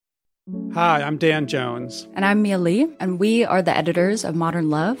Hi, I'm Dan Jones. And I'm Mia Lee, and we are the editors of Modern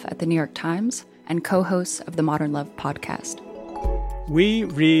Love at the New York Times and co-hosts of the Modern Love podcast. We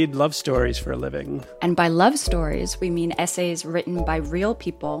read love stories for a living. And by love stories, we mean essays written by real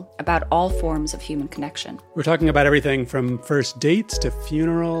people about all forms of human connection. We're talking about everything from first dates to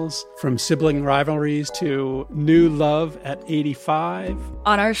funerals, from sibling rivalries to new love at 85.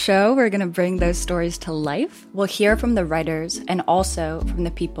 On our show, we're going to bring those stories to life. We'll hear from the writers and also from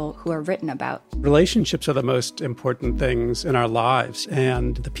the people who are written about. Relationships are the most important things in our lives,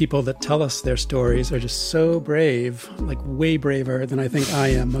 and the people that tell us their stories are just so brave, like way braver than I think I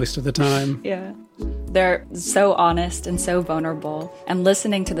am most of the time. Yeah. They're so honest and so vulnerable. And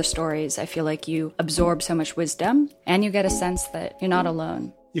listening to the stories, I feel like you absorb so much wisdom and you get a sense that you're not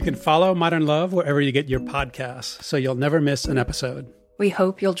alone. You can follow Modern Love wherever you get your podcasts, so you'll never miss an episode. We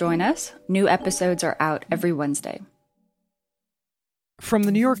hope you'll join us. New episodes are out every Wednesday. From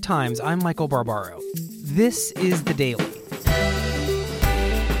the New York Times, I'm Michael Barbaro. This is The Daily.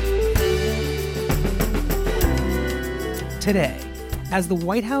 Today, as the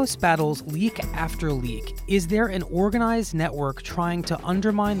White House battles leak after leak, is there an organized network trying to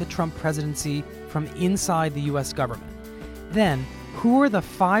undermine the Trump presidency from inside the U.S. government? Then, who are the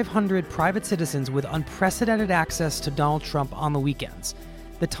 500 private citizens with unprecedented access to Donald Trump on the weekends?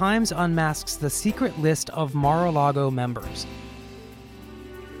 The Times unmasks the secret list of Mar-a-Lago members.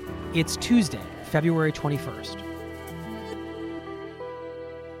 It's Tuesday, February 21st.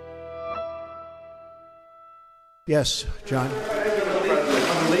 Yes, John.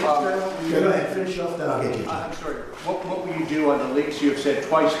 Go ahead, finish off, then I'll get you. I'm sorry. What will you do on the leaks you've said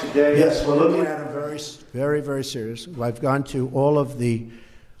twice today? Yes, we're looking at them very serious. I've gone to all of the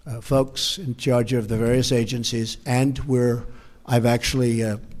folks in charge of the various agencies, and I've actually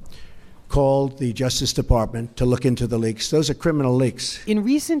called the Justice Department to look into the leaks. Those are criminal leaks. In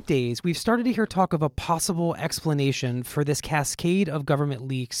recent days, we've started to hear talk of a possible explanation for this cascade of government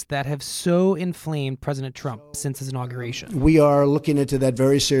leaks that have so inflamed President Trump since his inauguration. We are looking into that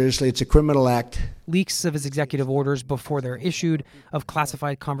very seriously. It's a criminal act. Leaks of his executive orders before they're issued, of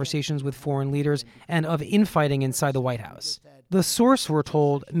classified conversations with foreign leaders, and of infighting inside the White House. The source, we're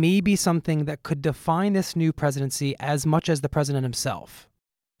told, may be something that could define this new presidency as much as the president himself.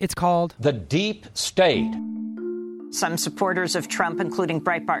 It's called the Deep State. Some supporters of Trump, including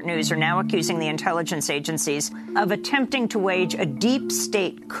Breitbart News, are now accusing the intelligence agencies of attempting to wage a deep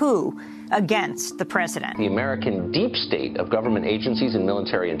state coup against the president. The American deep state of government agencies and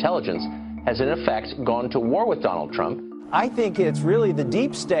military intelligence has, in effect, gone to war with Donald Trump. I think it's really the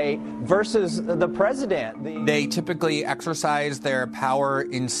deep state versus the president. They typically exercise their power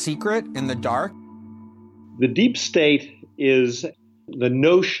in secret, in the dark. The deep state is the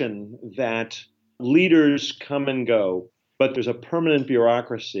notion that leaders come and go, but there's a permanent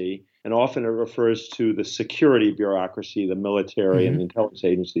bureaucracy, and often it refers to the security bureaucracy, the military and the intelligence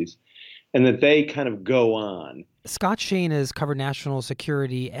agencies, and that they kind of go on. Scott Shane has covered national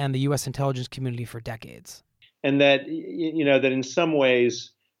security and the U.S. intelligence community for decades. And that, that in some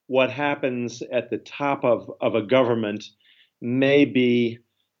ways what happens at the top of a government may be,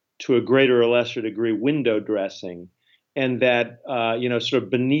 to a greater or lesser degree, window dressing. And that, sort of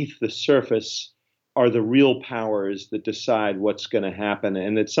beneath the surface are the real powers that decide what's going to happen,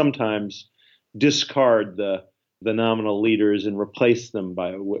 and that sometimes discard the nominal leaders and replace them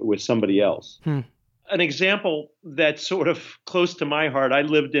with somebody else. An example that's sort of close to my heart, I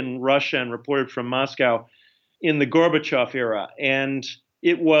lived in Russia and reported from Moscow in the Gorbachev era. And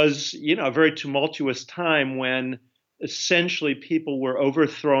it was, a very tumultuous time when essentially people were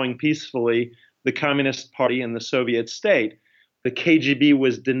overthrowing peacefully the Communist Party and the Soviet state. The KGB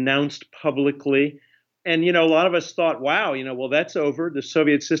was denounced publicly. And, a lot of us thought, wow, well, that's over. The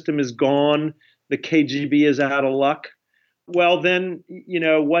Soviet system is gone. The KGB is out of luck. Well, then,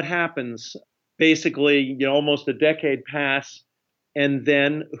 what happens? Basically, almost a decade pass. And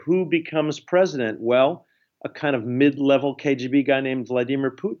then who becomes president? Well, a kind of mid-level KGB guy named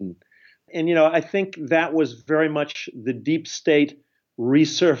Vladimir Putin. And, I think that was very much the deep state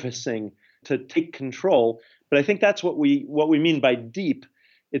resurfacing to take control. But I think that's what we mean by deep.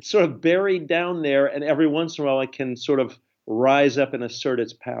 It's sort of buried down there, and every once in a while it can sort of rise up and assert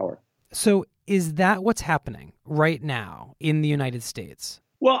its power. So is that what's happening right now in the United States?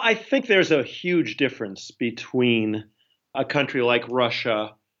 Well, I think there's a huge difference between a country like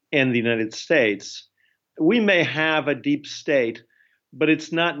Russia and the United States. We may have a deep state, but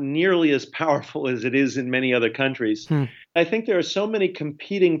it's not nearly as powerful as it is in many other countries. I think there are so many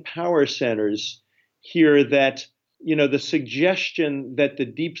competing power centers here that, the suggestion that the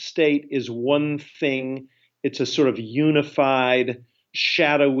deep state is one thing, it's a sort of unified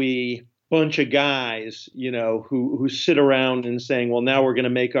shadowy bunch of guys, who sit around and saying, well, now we're going to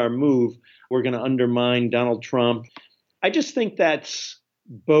make our move. We're going to undermine Donald Trump. I just think that's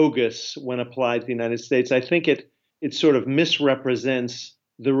bogus when applied to the United States. I think it sort of misrepresents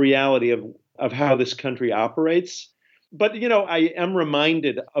the reality of how this country operates. But, I am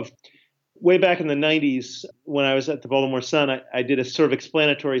reminded of way back in the 90s when I was at the Baltimore Sun, I did a sort of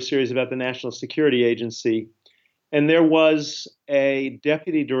explanatory series about the National Security Agency. And there was a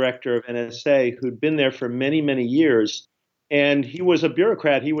deputy director of NSA who'd been there for many, many years. And he was a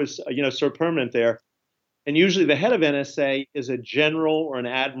bureaucrat. He was, sort of permanent there. And usually the head of NSA is a general or an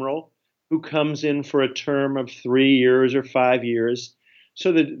admiral who comes in for a term of 3 years or 5 years.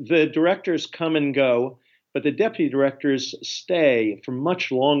 So the directors come and go, but the deputy directors stay for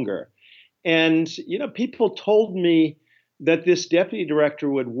much longer. And, people told me that this deputy director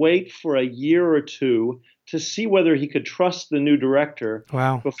would wait for a year or two to see whether he could trust the new director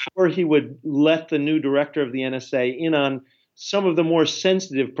before he would let the new director of the NSA in on some of the more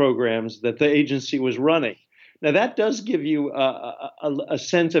sensitive programs that the agency was running. Now, that does give you a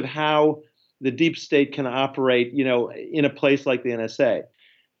sense of how the deep state can operate, in a place like the NSA.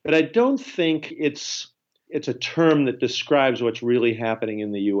 But I don't think it's a term that describes what's really happening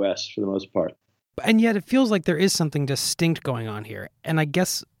in the U.S. for the most part. And yet it feels like there is something distinct going on here. And I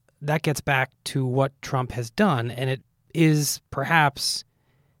guess that gets back to what Trump has done. And it is perhaps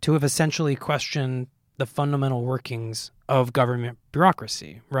to have essentially questioned the fundamental workings of government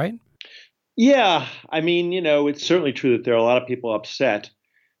bureaucracy, right? Yeah. I mean, it's certainly true that there are a lot of people upset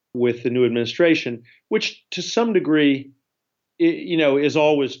with the new administration, which to some degree, is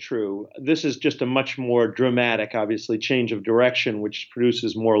always true. This is just a much more dramatic, obviously, change of direction, which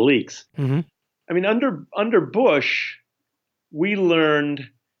produces more leaks. Mm-hmm. I mean, under Bush, we learned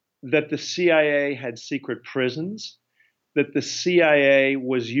that the CIA had secret prisons, that the CIA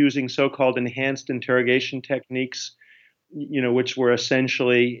was using so-called enhanced interrogation techniques, which were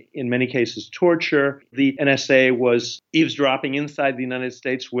essentially, in many cases, torture. The NSA was eavesdropping inside the United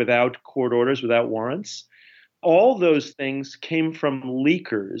States without court orders, without warrants. All those things came from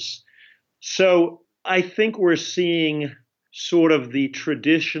leakers. So I think we're seeing sort of the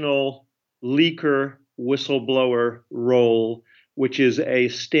traditional leaker whistleblower role, which is a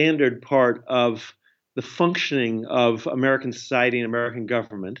standard part of the functioning of American society and American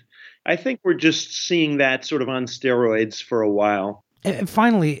government. I think we're just seeing that sort of on steroids for a while. And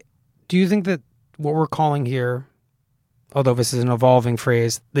finally, do you think that what we're calling here, although this is an evolving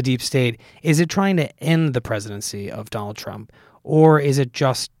phrase, the deep state, is it trying to end the presidency of Donald Trump, or is it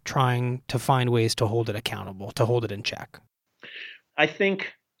just trying to find ways to hold it accountable, to hold it in check? I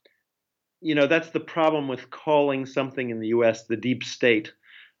think, that's the problem with calling something in the U.S. the deep state,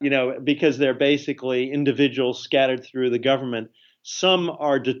 because they're basically individuals scattered through the government. Some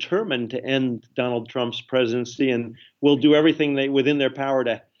are determined to end Donald Trump's presidency and will do everything within their power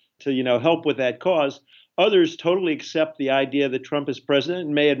to help with that cause. Others totally accept the idea that Trump is president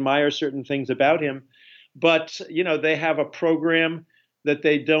and may admire certain things about him. But, they have a program that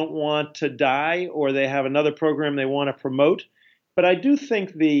they don't want to die, or they have another program they want to promote. But I do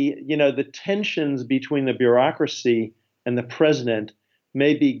think the tensions between the bureaucracy and the president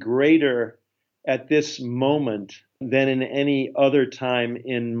may be greater at this moment than in any other time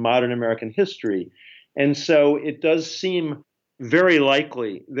in modern American history. And so it does seem very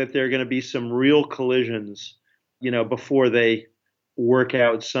likely that there are going to be some real collisions, before they work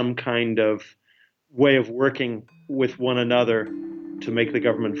out some kind of way of working with one another to make the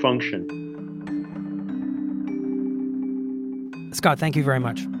government function. Scott, thank you very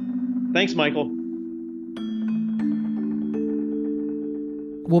much. Thanks, Michael.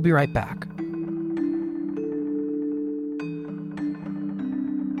 We'll be right back.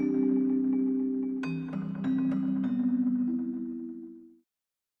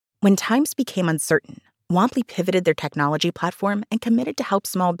 When times became uncertain, Womply pivoted their technology platform and committed to help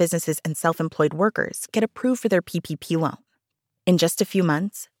small businesses and self-employed workers get approved for their PPP loan. In just a few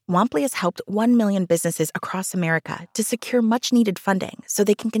months, Womply has helped 1 million businesses across America to secure much-needed funding so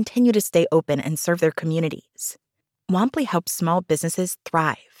they can continue to stay open and serve their communities. Womply helps small businesses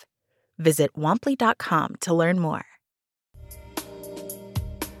thrive. Visit Womply.com to learn more.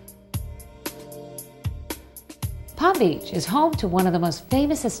 Palm Beach is home to one of the most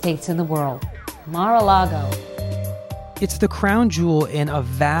famous estates in the world, Mar-a-Lago. It's the crown jewel in a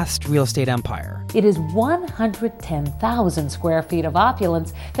vast real estate empire. It is 110,000 square feet of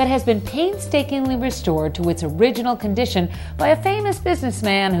opulence that has been painstakingly restored to its original condition by a famous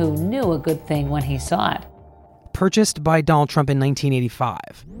businessman who knew a good thing when he saw it. Purchased by Donald Trump in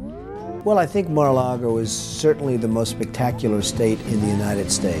 1985. Well, I think Mar-a-Lago is certainly the most spectacular state in the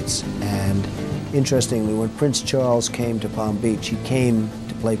United States. And interestingly, when Prince Charles came to Palm Beach, he came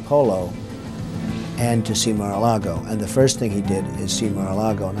to play polo and to see Mar-a-Lago. And the first thing he did is see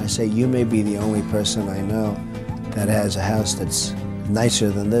Mar-a-Lago. And I say, you may be the only person I know that has a house that's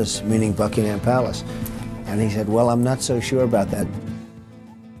nicer than this, meaning Buckingham Palace. And he said, well, I'm not so sure about that.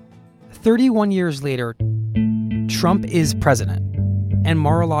 31 years later, Trump is president, and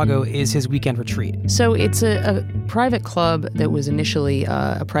Mar-a-Lago is his weekend retreat. So it's a private club that was initially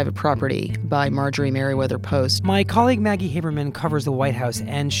a private property by Marjorie Merriweather Post. My colleague Maggie Haberman covers the White House,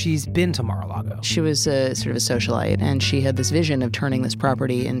 and she's been to Mar-a-Lago. She was sort of a socialite, and she had this vision of turning this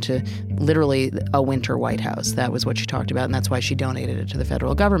property into literally a winter White House. That was what she talked about, and that's why she donated it to the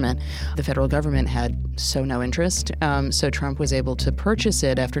federal government. The federal government had no interest, so Trump was able to purchase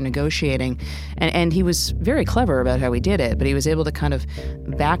it after negotiating, and he was very clever about how he did it, but he was able to kind of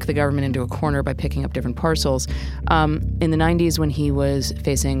back the government into a corner by picking up different parcels. In the 90s, when he was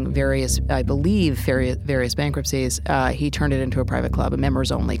facing various bankruptcies, he turned it into a private club, a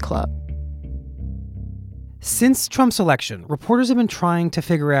members-only club. Since Trump's election, reporters have been trying to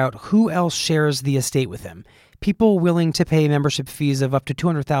figure out who else shares the estate with him, people willing to pay membership fees of up to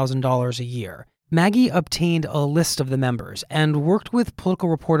 $200,000 a year. Maggie obtained a list of the members and worked with political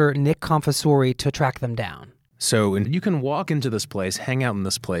reporter Nick Confessori to track them down. So you can walk into this place, hang out in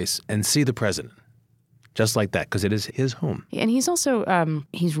this place, and see the president. Just like that, because it is his home. And he's also,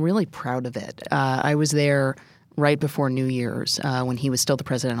 he's really proud of it. I was there right before New Year's when he was still the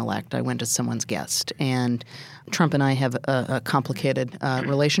president-elect. I went as someone's guest. And Trump and I have a complicated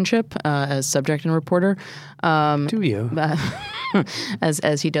relationship as subject and reporter. Do you?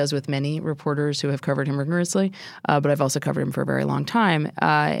 As he does with many reporters who have covered him rigorously. But I've also covered him for a very long time.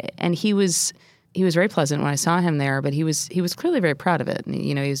 And he was very pleasant when I saw him there, but he was clearly very proud of it. And,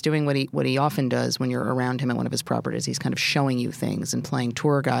 he was doing what he often does when you're around him at one of his properties. He's kind of showing you things and playing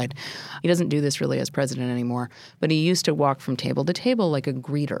tour guide. He doesn't do this really as president anymore, but he used to walk from table to table like a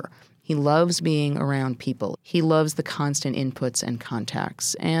greeter. He loves being around people. He loves the constant inputs and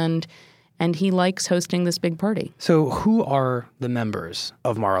contacts, and he likes hosting this big party. So who are the members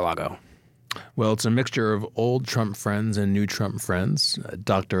of Mar-a-Lago? Well, it's a mixture of old Trump friends and new Trump friends,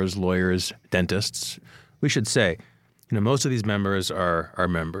 doctors, lawyers, dentists. We should say, most of these members are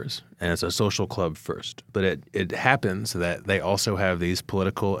members, and it's a social club first. But it happens that they also have these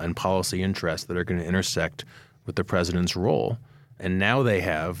political and policy interests that are going to intersect with the president's role. And now they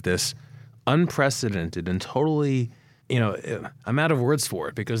have this unprecedented and totally, I'm out of words for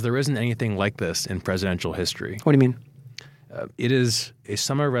it because there isn't anything like this in presidential history. What do you mean? It is a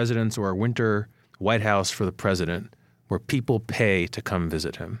summer residence or a winter White House for the president where people pay to come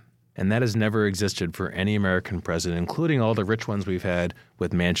visit him. And that has never existed for any American president, including all the rich ones we've had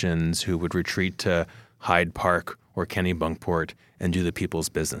with mansions who would retreat to Hyde Park or Kennebunkport and do the people's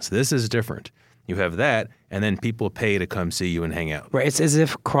business. This is different. You have that, and then people pay to come see you and hang out. Right. It's as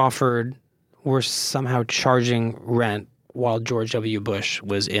if Crawford were somehow charging rent while George W. Bush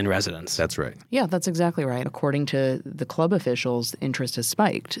was in residence. That's right. Yeah, that's exactly right. According to the club officials, interest has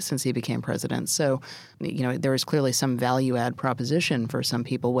spiked since he became president. So, there is clearly some value-add proposition for some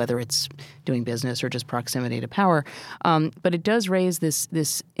people, whether it's doing business or just proximity to power. But it does raise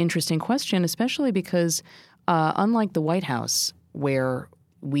this interesting question, especially because unlike the White House, where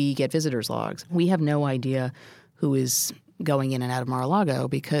we get visitors' logs, we have no idea who is going in and out of Mar-a-Lago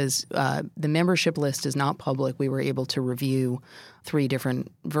because the membership list is not public. We were able to review 3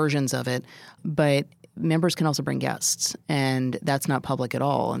 different versions of it, but members can also bring guests, and that's not public at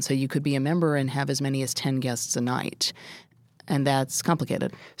all. And so you could be a member and have as many as 10 guests a night, and that's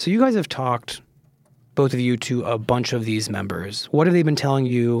complicated. So you guys have talked, both of you, to a bunch of these members. What have they been telling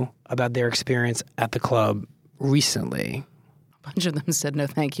you about their experience at the club recently? A bunch of them said no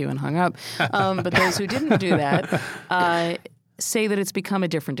thank you and hung up. But those who didn't do that say that it's become a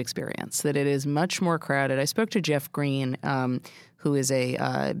different experience, that it is much more crowded. I spoke to Jeff Green, who is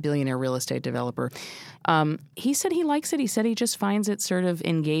a billionaire real estate developer. He said he likes it. He said he just finds it sort of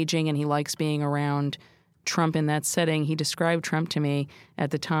engaging and he likes being around Trump in that setting. He described Trump to me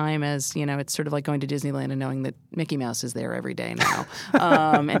at the time as, it's sort of like going to Disneyland and knowing that Mickey Mouse is there every day now.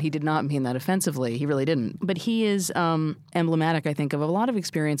 And he did not mean that offensively. He really didn't. But he is emblematic, I think, of a lot of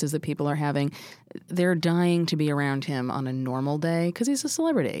experiences that people are having. They're dying to be around him on a normal day because he's a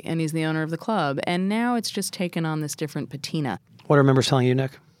celebrity and he's the owner of the club. And now it's just taken on this different patina. What are members telling you,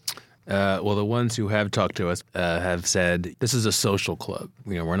 Nick? Well, the ones who have talked to us have said this is a social club.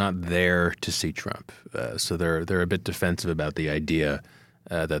 We're not there to see Trump. So they're a bit defensive about the idea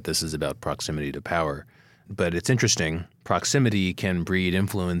that this is about proximity to power. But it's interesting. Proximity can breed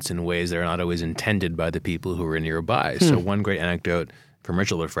influence in ways that are not always intended by the people who are nearby. So one great anecdote from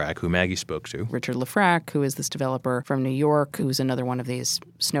Richard Lefrak, who Maggie spoke to. Richard Lefrak, who is this developer from New York, who's another one of these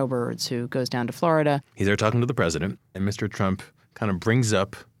snowbirds who goes down to Florida. He's there talking to the president, and Mr. Trump kind of brings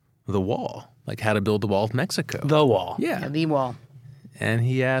up the wall, like how to build the wall with Mexico. The wall. Yeah, the wall. And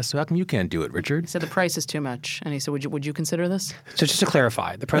he asked, how come you can't do it, Richard? He said the price is too much. And he said, would you consider this? So just to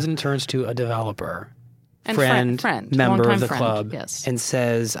clarify, the president turns to a developer, and friend, member of the club, yes, and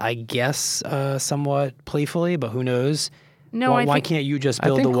says, I guess somewhat playfully, but who knows? No, why can't you just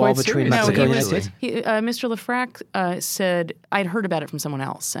build the wall between Mexico and the United States? Mr. Lefrak said, I'd heard about it from someone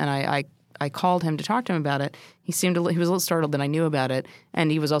else, and I called him to talk to him about it. He was a little startled that I knew about it,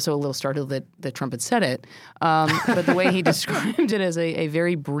 and he was also a little startled that Trump had said it. But the way he described it as a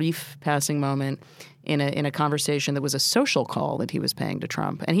very brief passing moment in a conversation that was a social call that he was paying to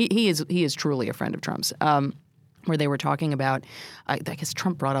Trump, and he is truly a friend of Trump's. Where they were talking about, I guess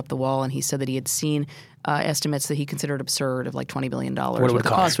Trump brought up the wall, and he said that he had seen estimates that he considered absurd of like $20 billion, what the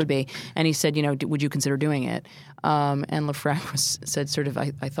cost would be. And he said, would you consider doing it? And Lefrak said sort of, I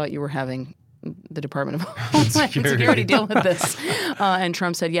thought you were having the Department of Homeland Security deal with this. And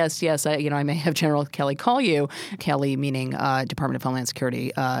Trump said, yes, I may have General Kelly call you. Kelly meaning Department of Homeland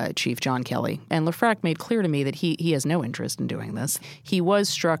Security Chief John Kelly. And Lefrak made clear to me that he has no interest in doing this. He was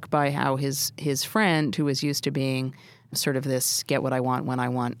struck by how his friend, who was used to being sort of this get what I want when I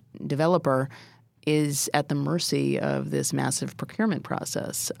want developer, is at the mercy of this massive procurement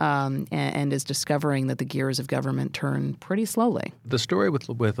process and is discovering that the gears of government turn pretty slowly. The story with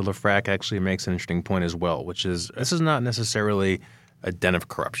Lefrak actually makes an interesting point as well, which is this is not necessarily a den of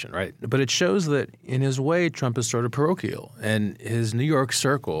corruption, right? But it shows that in his way, Trump is sort of parochial. And his New York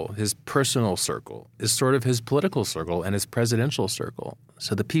circle, his personal circle, is sort of his political circle and his presidential circle.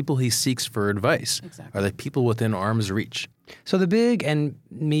 So the people he seeks for advice are the people within arm's reach. So the big and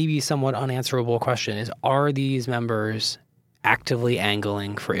maybe somewhat unanswerable question is, are these members actively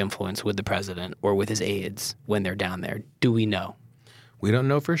angling for influence with the president or with his aides when they're down there? Do we know? We don't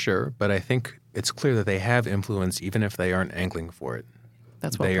know for sure, but I think it's clear that they have influence even if they aren't angling for it.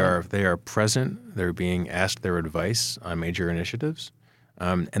 That's what they are present. They're being asked their advice on major initiatives,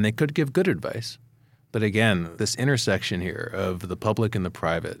 and they could give good advice. But again, this intersection here of the public and the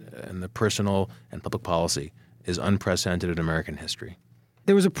private and the personal and public policy is unprecedented in American history.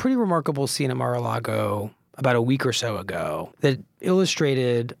 There was a pretty remarkable scene at Mar-a-Lago about a week or so ago that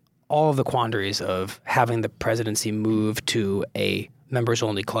illustrated all of the quandaries of having the presidency move to a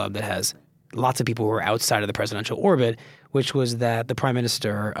members-only club that has lots of people who are outside of the presidential orbit, which was that the Prime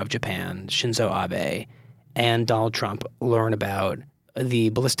Minister of Japan, Shinzo Abe, and Donald Trump learn about the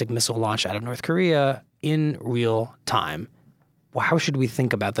ballistic missile launch out of North Korea in real time. Well, how should we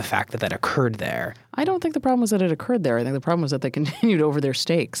think about the fact that that occurred there? I don't think the problem was that it occurred there. I think the problem was that they continued over their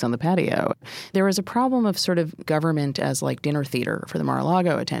steaks on the patio. There was a problem of sort of government as like dinner theater for the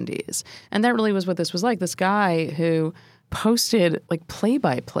Mar-a-Lago attendees. And that really was what this was like. This guy who posted like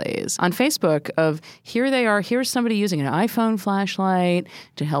play-by-plays on Facebook of here they are, here's somebody using an iPhone flashlight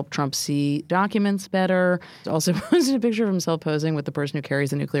to help Trump see documents better. Also posted a picture of himself posing with the person who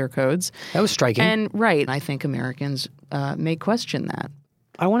carries the nuclear codes. That was striking. And right, I think Americans may question that.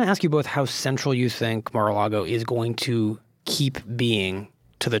 I want to ask you both how central you think Mar-a-Lago is going to keep being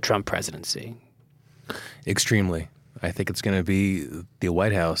to the Trump presidency. Extremely. I think it's going to be the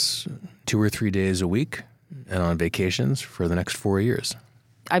White House 2 or 3 days a week and on vacations for the next 4 years.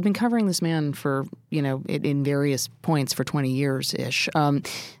 I've been covering this man for, in various points for 20 years-ish.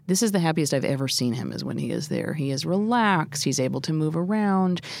 This is the happiest I've ever seen him is when he is there. He is relaxed. He's able to move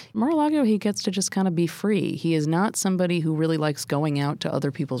around. Mar-a-Lago, he gets to just kind of be free. He is not somebody who really likes going out to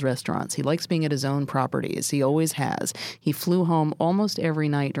other people's restaurants. He likes being at his own properties. He always has. He flew home almost every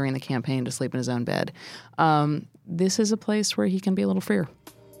night during the campaign to sleep in his own bed. This is a place where he can be a little freer.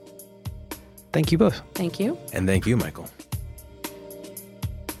 Thank you both. Thank you. And thank you, Michael.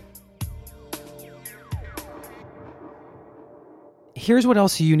 Here's what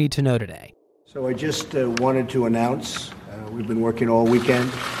else you need to know today. So I just wanted to announce we've been working all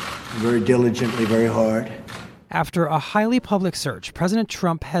weekend, very diligently, very hard. After a highly public search, President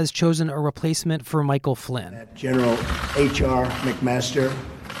Trump has chosen a replacement for Michael Flynn. General H.R. McMaster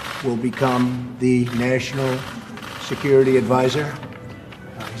will become the National Security Advisor.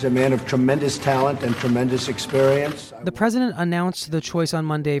 He's a man of tremendous talent and tremendous experience. The president announced the choice on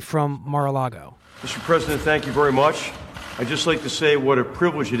Monday from Mar-a-Lago. Mr. President, thank you very much. I'd just like to say what a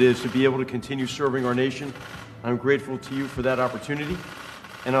privilege it is to be able to continue serving our nation. I'm grateful to you for that opportunity,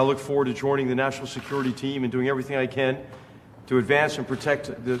 and I look forward to joining the national security team and doing everything I can to advance and protect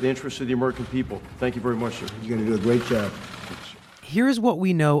the interests of the American people. Thank you very much, sir. You're going to do a great job. Here's what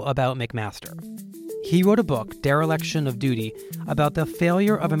we know about McMaster. He wrote a book, Dereliction of Duty, about the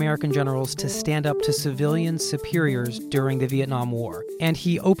failure of American generals to stand up to civilian superiors during the Vietnam War. And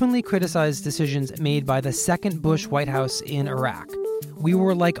he openly criticized decisions made by the second Bush White House in Iraq. We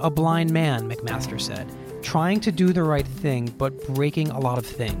were like a blind man, McMaster said, trying to do the right thing, but breaking a lot of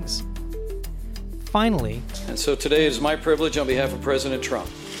things. Finally, and so today it is my privilege on behalf of President Trump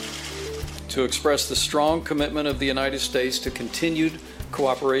to express the strong commitment of the United States to continued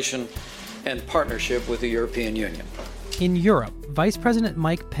cooperation and partnership with the European Union. In Europe, Vice President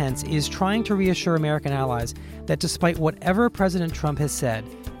Mike Pence is trying to reassure American allies that despite whatever President Trump has said,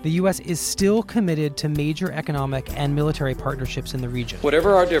 the U.S. is still committed to major economic and military partnerships in the region.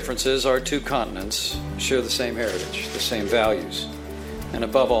 Whatever our differences, our two continents share the same heritage, the same values, and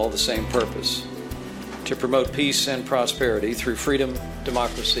above all, the same purpose: to promote peace and prosperity through freedom,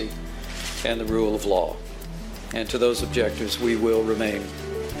 democracy, and the rule of law. And to those objectives, we will remain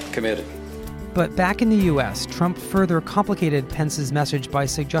committed. But back in the U.S., Trump further complicated Pence's message by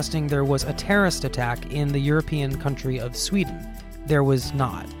suggesting there was a terrorist attack in the European country of Sweden. There was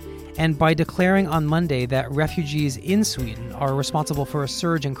not. And by declaring on Monday that refugees in Sweden are responsible for a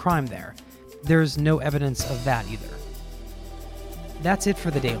surge in crime there. There's no evidence of that either. That's it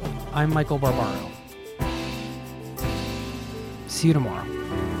for The Daily. I'm Michael Barbaro. See you tomorrow.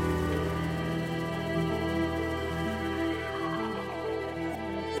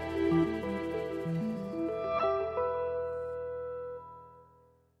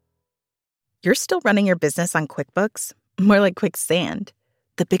 You're still running your business on QuickBooks? More like quicksand.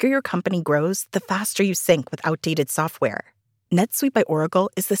 The bigger your company grows, the faster you sync with outdated software. NetSuite by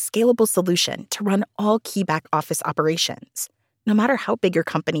Oracle is the scalable solution to run all key back office operations, no matter how big your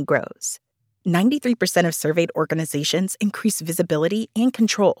company grows. 93% of surveyed organizations increase visibility and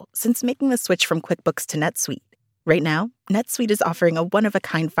control since making the switch from QuickBooks to NetSuite. Right now, NetSuite is offering a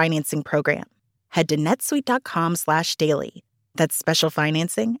one-of-a-kind financing program. Head to netsuite.com/daily. That's special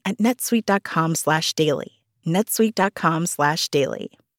financing at netsuite.com/daily. netsuite.com/daily.